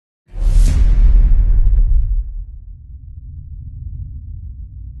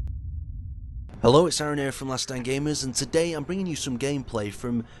Hello, it's Aaron here from Last Stand Gamers, and today I'm bringing you some gameplay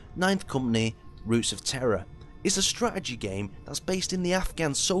from Ninth Company Roots of Terror. It's a strategy game that's based in the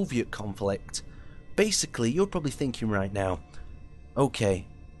Afghan-Soviet conflict. Basically, you're probably thinking right now, okay,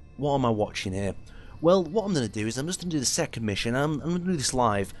 what am I watching here? Well, what I'm going to do is I'm just going to do the second mission. I'm going to do this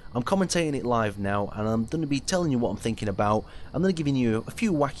live. I'm commentating it live now, and I'm going to be telling you what I'm thinking about. I'm going to be giving you a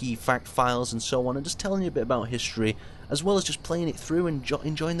few wacky fact files and so on, and just telling you a bit about history, as well as just playing it through and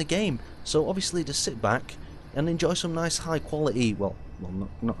enjoying the game. So obviously just sit back and enjoy some nice high quality, well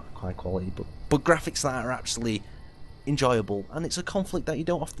not high quality, but graphics that are actually enjoyable, and it's a conflict that you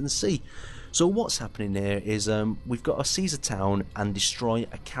don't often see. So what's happening here is we've got to seize a town and destroy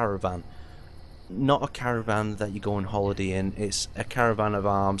a caravan. Not a caravan that you go on holiday in, it's a caravan of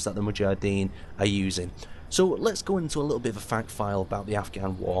arms that the Mujahideen are using. So let's go into a little bit of a fact file about the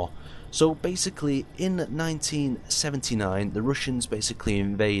Afghan war. So basically in 1979 the Russians basically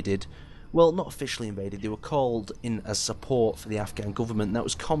invaded, well, not officially invaded, they were called in as support for the Afghan government that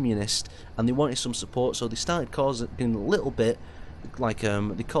was communist, and they wanted some support, so they started causing a little bit, like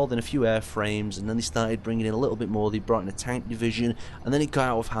they called in a few airframes, and then they started bringing in a little bit more. They brought in a tank division, and then it got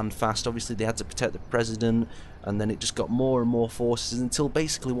out of hand fast. Obviously they had to protect the president, and then it just got more and more forces, until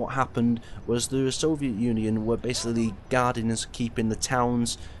basically what happened was the Soviet Union were basically guarding and keeping the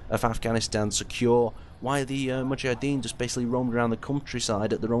towns of Afghanistan secure, while the Mujahideen just basically roamed around the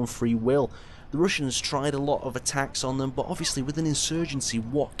countryside at their own free will. The Russians tried a lot of attacks on them, but obviously with an insurgency,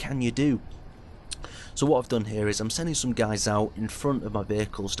 what can you do? So what I've done here is I'm sending some guys out in front of my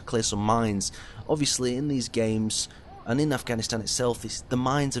vehicles to clear some mines. Obviously in these games, and in Afghanistan itself, the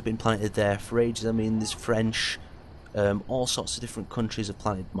mines have been planted there for ages. I mean, there's French, all sorts of different countries have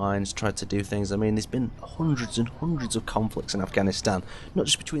planted mines, tried to do things. I mean, there's been hundreds and hundreds of conflicts in Afghanistan, not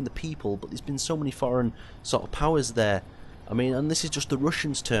just between the people, but there's been so many foreign sort of powers there. I mean, and this is just the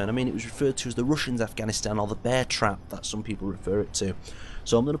Russians' turn. I mean, it was referred to as the Russians' Afghanistan, or the bear trap that some people refer it to.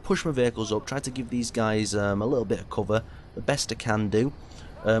 So I'm going to push my vehicles up, try to give these guys a little bit of cover, the best I can do.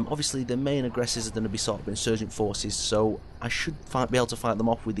 Obviously the main aggressors are going to be sort of insurgent forces, so I should be able to fight them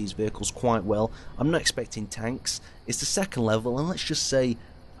off with these vehicles quite well. I'm not expecting tanks. It's the second level, and let's just say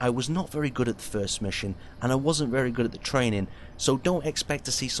I was not very good at the first mission, and I wasn't very good at the training, so don't expect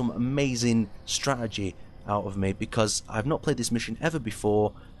to see some amazing strategy out of me, because I've not played this mission ever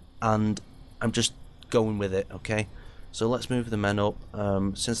before, and I'm just going with it, okay? So let's move the men up,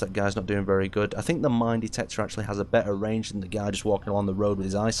 since that guy's not doing very good. I think the mine detector actually has a better range than the guy just walking along the road with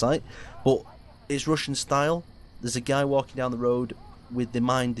his eyesight, but it's Russian style. There's a guy walking down the road with the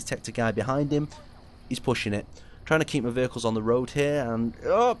mine detector guy behind him. He's pushing it. Trying to keep my vehicles on the road here, and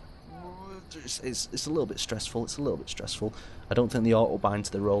it's a little bit stressful. It's a little bit stressful. I don't think the auto bind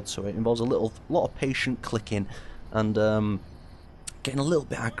to the road, so it involves a lot of patient clicking, and getting a little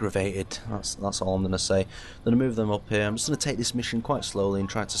bit aggravated. That's all I'm going to say. I'm going to move them up here. I'm just going to take this mission quite slowly and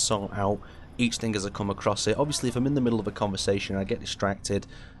try to sort out each thing as I come across it. Obviously, if I'm in the middle of a conversation and I get distracted,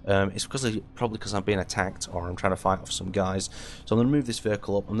 it's probably because I'm being attacked or I'm trying to fight off some guys. So I'm going to move this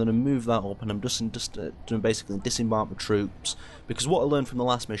vehicle up. I'm going to move that up, and I'm just basically disembark the troops, because what I learned from the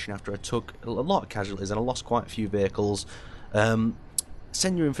last mission, after I took a lot of casualties and I lost quite a few vehicles,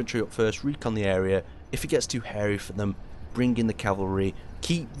 send your infantry up first, recon the area. If it gets too hairy for them, bring in the cavalry,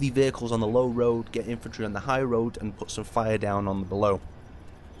 keep the vehicles on the low road, get infantry on the high road, and put some fire down on the below.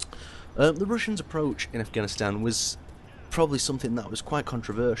 The Russians' approach in Afghanistan was probably something that was quite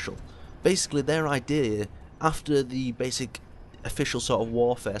controversial. Basically, their idea, after the basic official sort of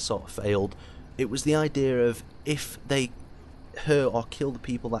warfare sort of failed, it was the idea of, if they hurt or kill the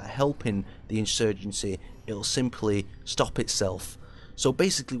people that are helping the insurgency, it'll simply stop itself. So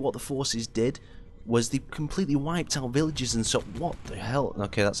basically what the forces did was they completely wiped out villages, and so what the hell?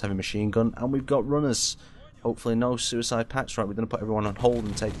 Okay, that's heavy machine gun, and we've got runners. Hopefully no suicide packs. Right, we're going to put everyone on hold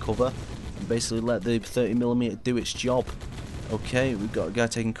and take cover, and basically let the 30mm do its job. Okay, we've got a guy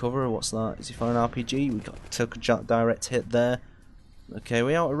taking cover. What's that? Is he firing an RPG? We've got a direct hit there. Okay,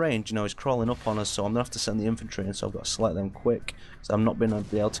 we're out of range. You know, he's crawling up on us, so I'm going to have to send the infantry in, so I've got to select them quick, so I'm not going to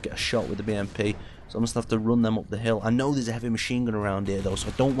be able to get a shot with the BMP, so I'm just going to have to run them up the hill. I know there's a heavy machine gun around here, though, so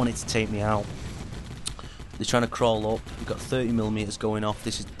I don't want it to take me out. They're trying to crawl up. We've got 30mm going off.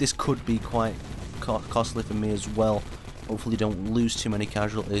 This could be quite costly for me as well. Hopefully don't lose too many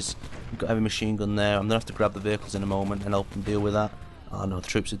casualties. We've got a heavy machine gun there. I'm going to have to grab the vehicles in a moment and help them deal with that. Oh no, the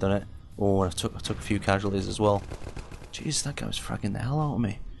troops have done it. Oh, and I took a few casualties as well. Jeez, that guy was fragging the hell out of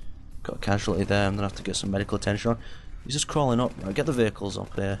me. Got a casualty there. I'm going to have to get some medical attention on. He's just crawling up. Right, get the vehicles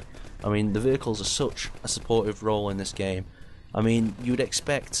up here. I mean, the vehicles are such a supportive role in this game. I mean, you'd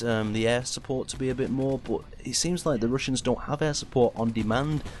expect the air support to be a bit more, but it seems like the Russians don't have air support on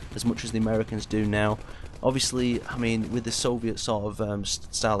demand as much as the Americans do now. Obviously, I mean, with the Soviet sort of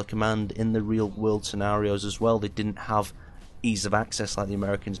style of command in the real world scenarios as well, they didn't have ease of access like the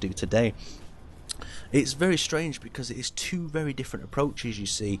Americans do today. It's very strange because it is two very different approaches you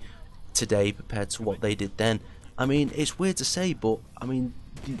see today compared to what they did then. I mean, it's weird to say, but I mean,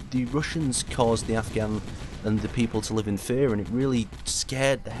 the Russians caused the Afghan and the people to live in fear, and it really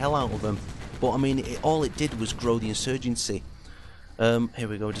scared the hell out of them. But I mean, all it did was grow the insurgency. Here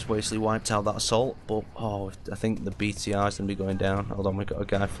we go, just basically wiped out that assault, but oh, I think the BTR is going to be going down. Hold on, we've got a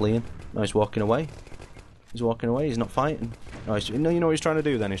guy fleeing. No, he's walking away. He's walking away, he's not fighting. No, you know what he's trying to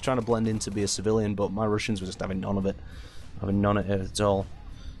do then? He's trying to blend in to be a civilian, but my Russians were just having none of it. Having none of it at all.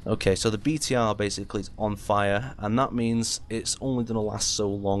 Okay, so the BTR basically is on fire, and that means it's only going to last so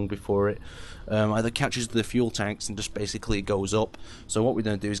long before it either catches the fuel tanks and just basically goes up. So what we're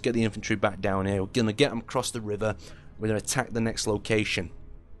going to do is get the infantry back down here. We're going to get them across the river. We're going to attack the next location.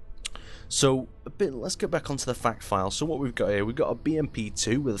 So let's get back onto the fact file. So what we've got here, we've got a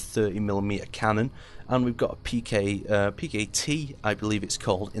BMP-2 with a 30mm cannon, and we've got a PKT, I believe it's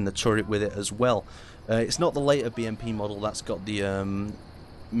called, in the turret with it as well. It's not the later BMP model that's got the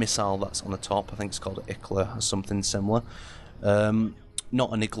missile that's on the top. I think it's called an Ikla or something similar.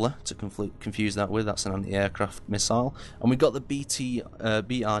 Not an Igla to confuse that with. That's an anti-aircraft missile. And we've got the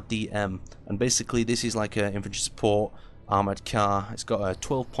BRDM, and basically this is like an infantry support armoured car. It's got a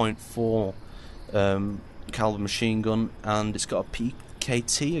 12.4 caliber machine gun, and it's got a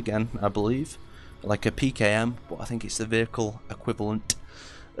PKT again, I believe, like a PKM, but I think it's the vehicle equivalent.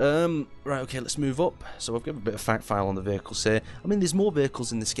 Right, okay, let's move up. So I've got a bit of fact file on the vehicles here. I mean, there's more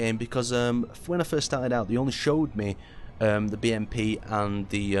vehicles in this game because when I first started out, they only showed me the BMP and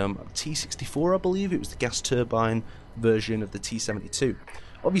the T-64, I believe. It was the gas turbine version of the T-72.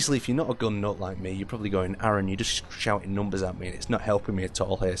 Obviously, if you're not a gun nut like me, you're probably going, Aaron, you're just shouting numbers at me, and it's not helping me at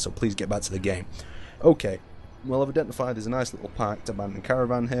all here, so please get back to the game. Okay, well, I've identified there's a nice little parked abandoned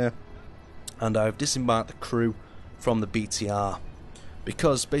caravan here, and I've disembarked the crew from the BTR,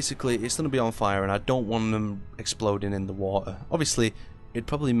 because basically it's going to be on fire, and I don't want them exploding in the water. Obviously, it'd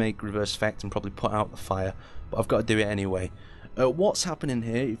probably make reverse effect and probably put out the fire, but I've got to do it anyway. What's happening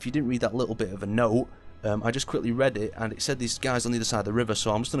here, if you didn't read that little bit of a note, I just quickly read it, and it said these guys on the other side of the river,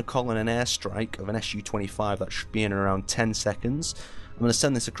 so I'm just going to call in an airstrike of an Su-25 that should be in around 10 seconds. I'm going to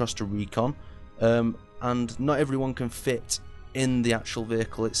send this across to recon, and not everyone can fit in the actual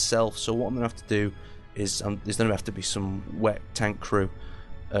vehicle itself, so what I'm going to have to do is there's going to have to be some wet tank crew,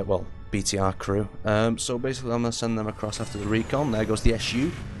 well, BTR crew. So basically I'm going to send them across after the recon. There goes the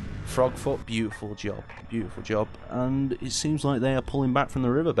SU. Frogfoot, beautiful job, and it seems like they are pulling back from the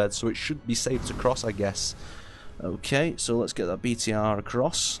riverbed, so it should be safe to cross, I guess. Okay, so let's get that BTR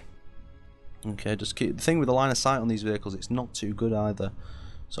across. Okay, just keep the thing with the line of sight on these vehicles, it's not too good either,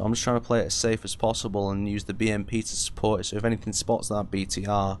 so I'm just trying to play it as safe as possible and use the BMP to support it, so if anything spots that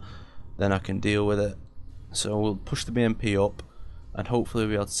BTR, then I can deal with it. So we'll push the BMP up, and hopefully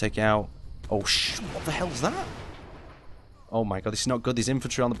we'll be able to take it out. Oh what the hell's that? Oh my god, this is not good. There's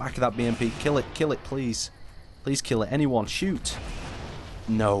infantry on the back of that BMP. Kill it, please. Please kill it. Anyone, shoot.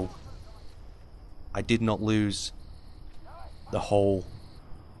 No. I did not lose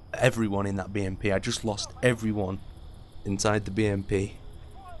everyone in that BMP. I just lost everyone inside the BMP.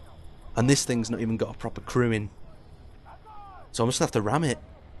 And this thing's not even got a proper crew in. So I'm just going to have to ram it.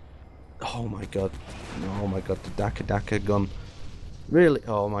 Oh my god. Oh my god, the Daka gun. Really?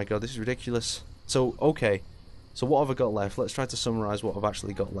 Oh my god, this is ridiculous. So, okay. So what have I got left? Let's try to summarise what I've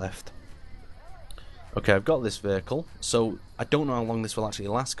actually got left. Okay, I've got this vehicle, so I don't know how long this will actually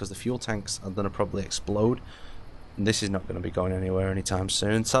last because the fuel tanks are going to probably explode. And this is not going to be going anywhere anytime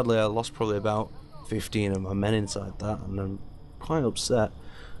soon. Sadly, I lost probably about 15 of my men inside that, and I'm quite upset.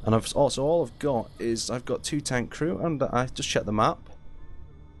 And I've also, all I've got is, I've got 2 tank crew, and I just checked the map.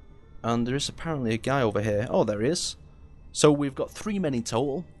 And there is apparently a guy over here. Oh, there he is. So we've got 3 men in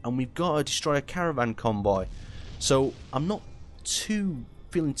total, and we've got to destroy a caravan convoy. So I'm not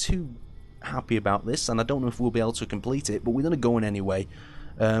feeling too happy about this, and I don't know if we'll be able to complete it, but we're going to go in anyway.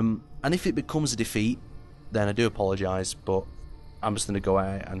 And if it becomes a defeat, then I do apologise, but I'm just going to go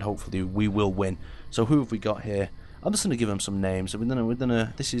out and hopefully we will win. So who have we got here? I'm just going to give them some names. I mean,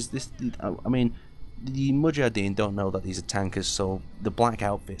 the Mujahideen don't know that these are tankers, so the black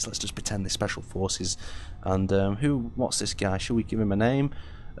outfits, let's just pretend they're special forces. And what's this guy? Should we give him a name?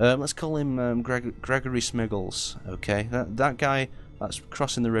 Let's call him Gregory Smiggles. Okay, that guy that's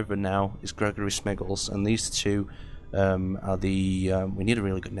crossing the river now is Gregory Smiggles, and these 2 are the. We need a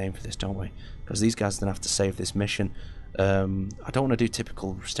really good name for this, don't we? Because these guys are gonna have to save this mission. I don't want to do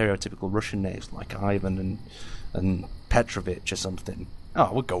typical, stereotypical Russian names like Ivan and Petrovich or something. Oh,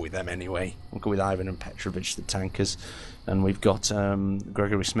 we'll go with them anyway. We'll go with Ivan and Petrovich, the tankers. And we've got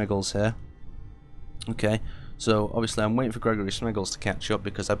Gregory Smiggles here. Okay, so obviously I'm waiting for Gregory Smiggles to catch up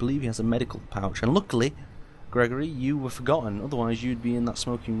because I believe he has a medical pouch. And luckily, Gregory, you were forgotten. Otherwise, you'd be in that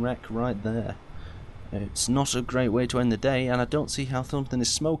smoking wreck right there. It's not a great way to end the day, and I don't see how something is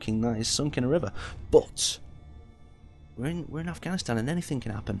smoking that is sunk in a river. But we're in Afghanistan, and anything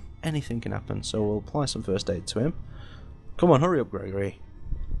can happen. Anything can happen. So we'll apply some first aid to him. Come on, hurry up, Gregory.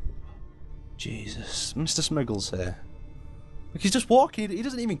 Jesus, Mr. Smiggles here. Look, he's just walking. He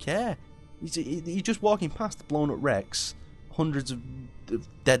doesn't even care. He's just walking past the blown up wrecks, hundreds of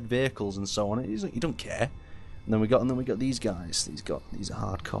dead vehicles and so on. He don't care. And then we got these guys. These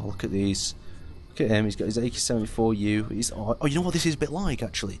are hardcore. Look at these. Look at him. He's got his AK-74U. Oh, you know what this is a bit like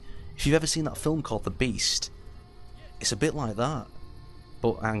actually. If you've ever seen that film called The Beast, it's a bit like that.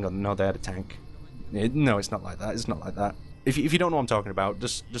 But hang on, no, they had a tank. No, it's not like that. It's not like that. If you don't know what I'm talking about,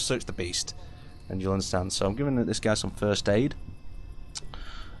 just search The Beast, and you'll understand. So I'm giving this guy some first aid.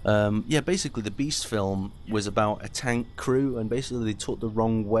 Yeah, basically the Beast film was about a tank crew, and basically they took the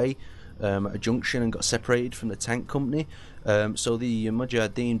wrong way at a junction and got separated from the tank company. So the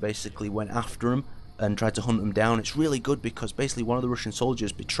Mujahideen basically went after him and tried to hunt him down. It's really good because basically one of the Russian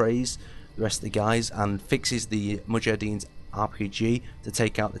soldiers betrays the rest of the guys and fixes the Mujahideen's RPG to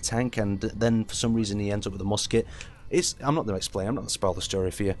take out the tank, and then for some reason he ends up with a musket. I'm not going to explain, I'm not going to spoil the story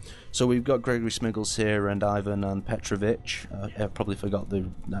for you. So we've got Gregory Smiggles here and Ivan and Petrovich. I probably forgot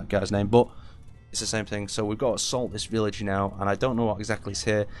that guy's name, but it's the same thing. So we've got to assault this village now, and I don't know what exactly is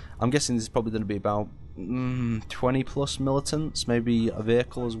here. I'm guessing there's probably going to be about 20 plus militants, maybe a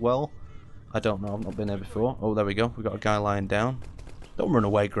vehicle as well. I don't know, I've not been there before. Oh, there we go, we've got a guy lying down. Don't run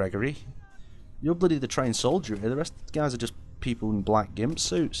away, Gregory. You're bloody the trained soldier here. The rest of the guys are just people in black gimp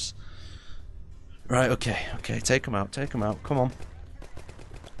suits. Right, okay, take them out, come on.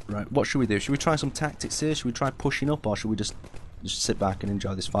 Right, what should we do? Should we try some tactics here? Should we try pushing up, or should we just sit back and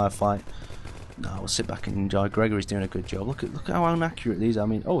enjoy this firefight? No, we'll sit back and enjoy. Gregory's doing a good job. Look at how inaccurate these are. I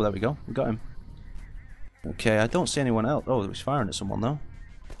mean, oh, there we go, we got him. Okay, I don't see anyone else. Oh, he's firing at someone though.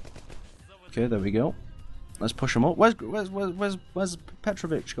 Okay, there we go. Let's push him up. Where's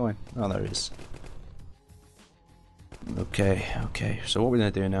Petrovich going? Oh, there he is. Okay, so what we're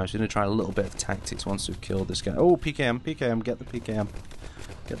going to do now is we're going to try a little bit of tactics once we've killed this guy. Oh, PKM, get the PKM.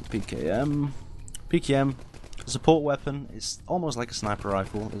 PKM, support weapon. It's almost like a sniper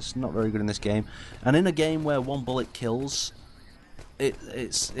rifle. It's not very good in this game. And in a game where one bullet kills,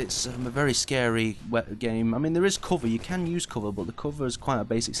 it's a very scary game. I mean, there is cover. You can use cover, but the cover is quite a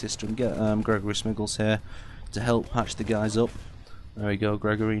basic system. Get Gregory Smiggles here to help patch the guys up. There we go,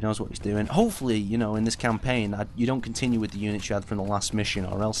 Gregory knows what he's doing. Hopefully, you know, in this campaign, you don't continue with the units you had from the last mission,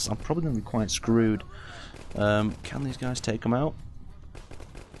 or else I'm probably going to be quite screwed. Can these guys take them out?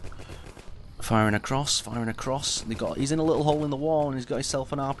 Firing across. He's in a little hole in the wall, and he's got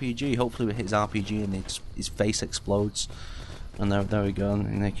himself an RPG. Hopefully we hit his RPG and his face explodes. And there we go,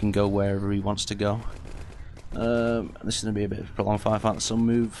 and they can go wherever he wants to go. This is going to be a bit of a prolonged firefight, so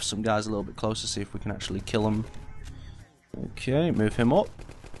move some guys a little bit closer, see if we can actually kill them. Okay, move him up.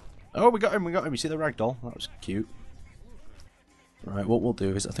 Oh, we got him. You see the ragdoll? That was cute. Right, what we'll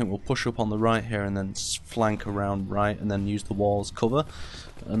do is I think we'll push up on the right here and then flank around right and then use the walls cover.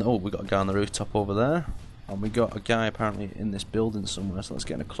 And oh, we got a guy on the rooftop over there. And we got a guy apparently in this building somewhere, so let's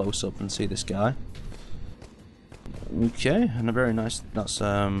get a close up and see this guy. Okay, and a very nice, that's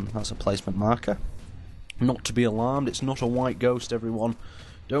a placement marker. Not to be alarmed, it's not a white ghost, everyone.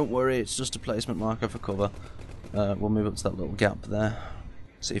 Don't worry, it's just a placement marker for cover. We'll move up to that little gap there.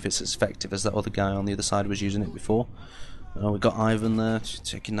 See if it's as effective as that other guy on the other side was using it before. We've got Ivan there,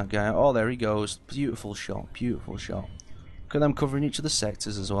 taking that guy out. Oh, there he goes. Beautiful shot. Look at them covering each of the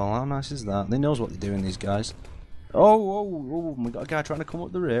sectors as well. How nice is that? They knows what they're doing, these guys. Oh, we got a guy trying to come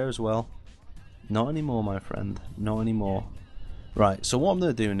up the rear as well. Not anymore, my friend. Not anymore. Right, so what I'm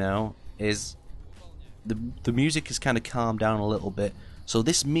going to do now is the music has kind of calmed down a little bit. So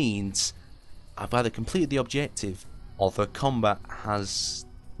this means I've either completed the objective or the combat has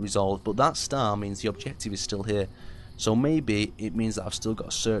resolved, but that star means the objective is still here. So maybe it means that I've still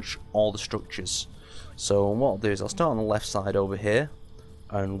got to search all the structures. So what I'll do is I'll start on the left side over here,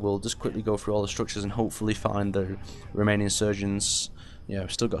 and we'll just quickly go through all the structures and hopefully find the remaining insurgents. Yeah,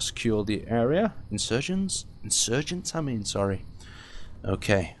 we've still got to secure the area. Insurgents, I mean, sorry.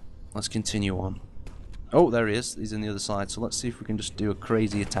 Okay, let's continue on. Oh, there he is. He's on the other side. So let's see if we can just do a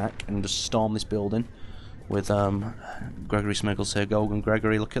crazy attack and just storm this building with Gregory Smiggles here. Go, and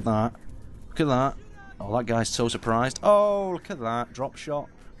Gregory, look at that. Look at that. Oh, that guy's so surprised. Oh, look at that. Drop shot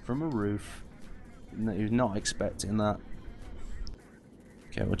from a roof. He was not expecting that.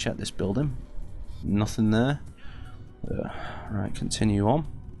 Okay, we'll check this building. Nothing there. Right, continue on.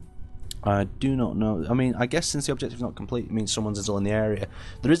 I do not know. I mean, I guess since the objective's not complete, it means someone's still in the area.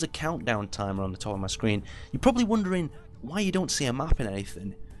 There is a countdown timer on the top of my screen. You're probably wondering why you don't see a map in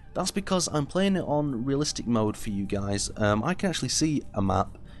anything. That's because I'm playing it on realistic mode for you guys. I can actually see a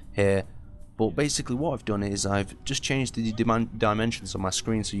map here, but basically what I've done is I've just changed the dimensions on my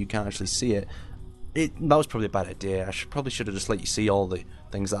screen so you can't actually see it. That was probably a bad idea. I probably should have just let you see all the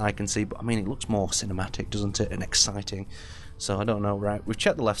things that I can see, but I mean, it looks more cinematic, doesn't it, and exciting. So I don't know. Right, we've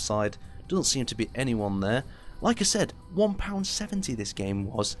checked the left side. Doesn't seem to be anyone there. Like I said, £1.70 this game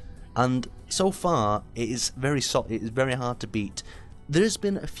was, and so far it is very it is very hard to beat. There's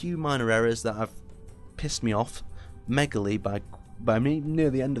been a few minor errors that have pissed me off megally by me near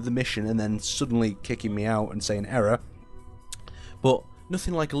the end of the mission and then suddenly kicking me out and saying error. But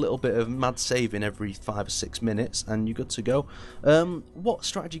nothing like a little bit of mad saving every 5 or 6 minutes and you're good to go. What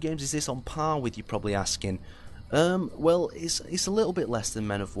strategy games is this on par with, you're probably asking? Well, it's a little bit less than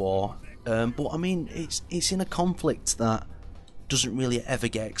Men of War, but I mean, it's in a conflict that doesn't really ever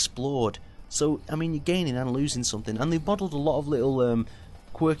get explored. So, I mean, you're gaining and losing something, and they've modelled a lot of little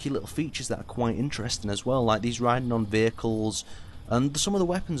quirky little features that are quite interesting as well, like these riding on vehicles, and some of the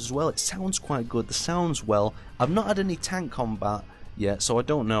weapons as well. It sounds quite good, the sounds well. I've not had any tank combat yet, so I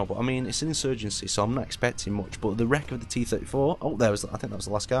don't know, but I mean, it's an insurgency, so I'm not expecting much, but the wreck of the T-34, oh, I think that was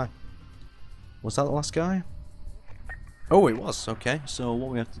the last guy. Was that the last guy? Oh, it was. Okay, so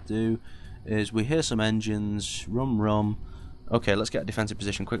what we have to do is we hear some engines, rum. Okay, let's get a defensive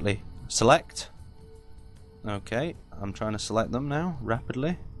position quickly. Select. Okay, I'm trying to select them now,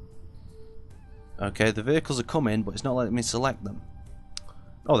 rapidly. Okay, the vehicles are coming, but it's not letting me select them.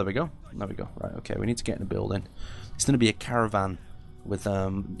 Oh, there we go. There we go. Right, okay, we need to get in a building. It's going to be a caravan with, I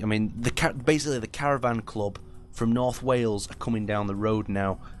mean, basically the caravan club from North Wales are coming down the road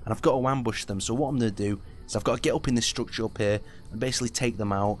now, and I've got to ambush them, so what I'm going to do is I've got to get up in this structure up here and basically take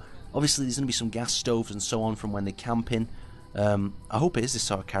them out. Obviously there's going to be some gas stoves and so on from when they're camping. I hope it is this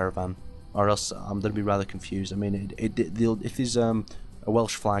sort of caravan, or else I'm going to be rather confused. I mean, if there's a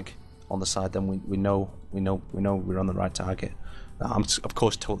Welsh flag on the side, then we know we're on the right target. I'm of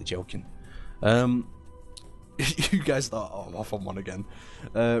course totally joking. You guys thought, oh, I'm off on one again.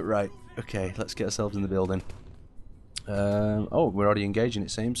 Right, okay, let's get ourselves in the building. Oh, we're already engaging,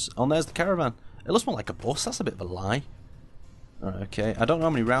 it seems. Oh, and there's the caravan. It looks more like a bus. That's a bit of a lie. Right, okay, I don't know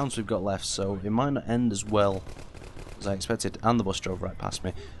how many rounds we've got left, so it might not end as well as I expected. And the bus drove right past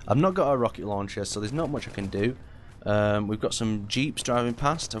me. I've not got a rocket launcher, so there's not much I can do. We've got some jeeps driving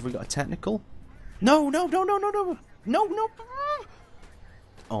past. Have we got a technical? No.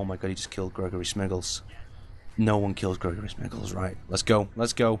 Oh my god, he just killed Gregory Smiggles. No one kills Gregory Smiggles. Right, let's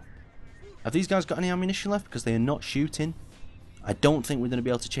go. Have these guys got any ammunition left? Because they are not shooting. I don't think we're going to be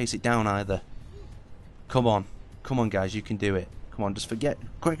able to chase it down either. Come on guys, you can do it. Come on, just forget.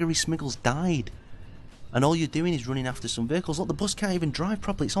 Gregory Smiggles died. And all you're doing is running after some vehicles. Look, the bus can't even drive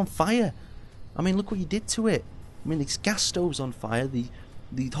properly. It's on fire. I mean, look what you did to it. I mean, it's gas stoves on fire. The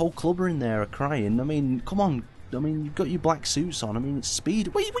whole club are in there are crying. I mean, come on. I mean, you've got your black suits on. I mean, it's speed.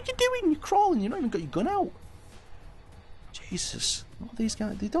 What are you doing? You're crawling. You've not even got your gun out. Jesus. What are these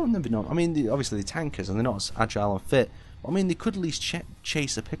guys? They don't never know. I mean, obviously they're tankers and they're not as agile and fit. I mean, they could at least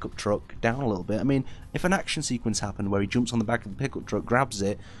chase a pickup truck down a little bit. I mean, if an action sequence happened where he jumps on the back of the pickup truck, grabs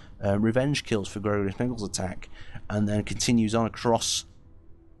it, revenge kills for Gregory Smiggles' attack, and then continues on across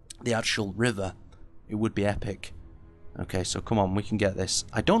the actual river, it would be epic. Okay, so come on, we can get this.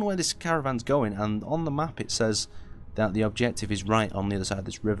 I don't know where this caravan's going, and on the map it says that the objective is right on the other side of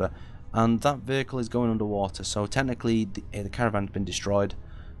this river, and that vehicle is going underwater, so technically the caravan's been destroyed.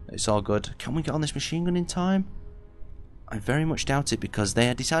 It's all good. Can we get on this machine gun in time? I very much doubt it, because they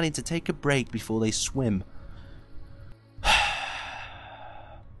are deciding to take a break before they swim.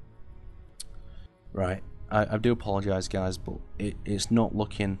 Right, I do apologise guys, but it's not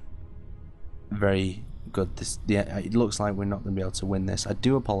looking very good. It looks like we're not going to be able to win this. I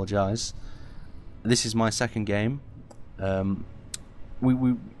do apologise. This is my second game. No,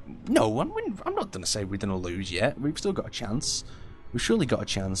 I'm not going to say we're going to lose yet. We've still got a chance. We've surely got a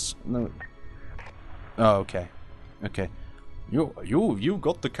chance. No. Oh, okay. Okay. You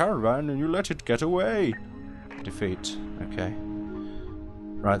got the caravan and you let it get away. Defeat. Okay.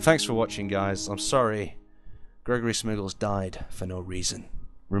 Right, thanks for watching guys. I'm sorry. Gregory Smiggles died for no reason.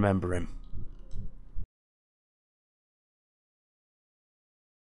 Remember him.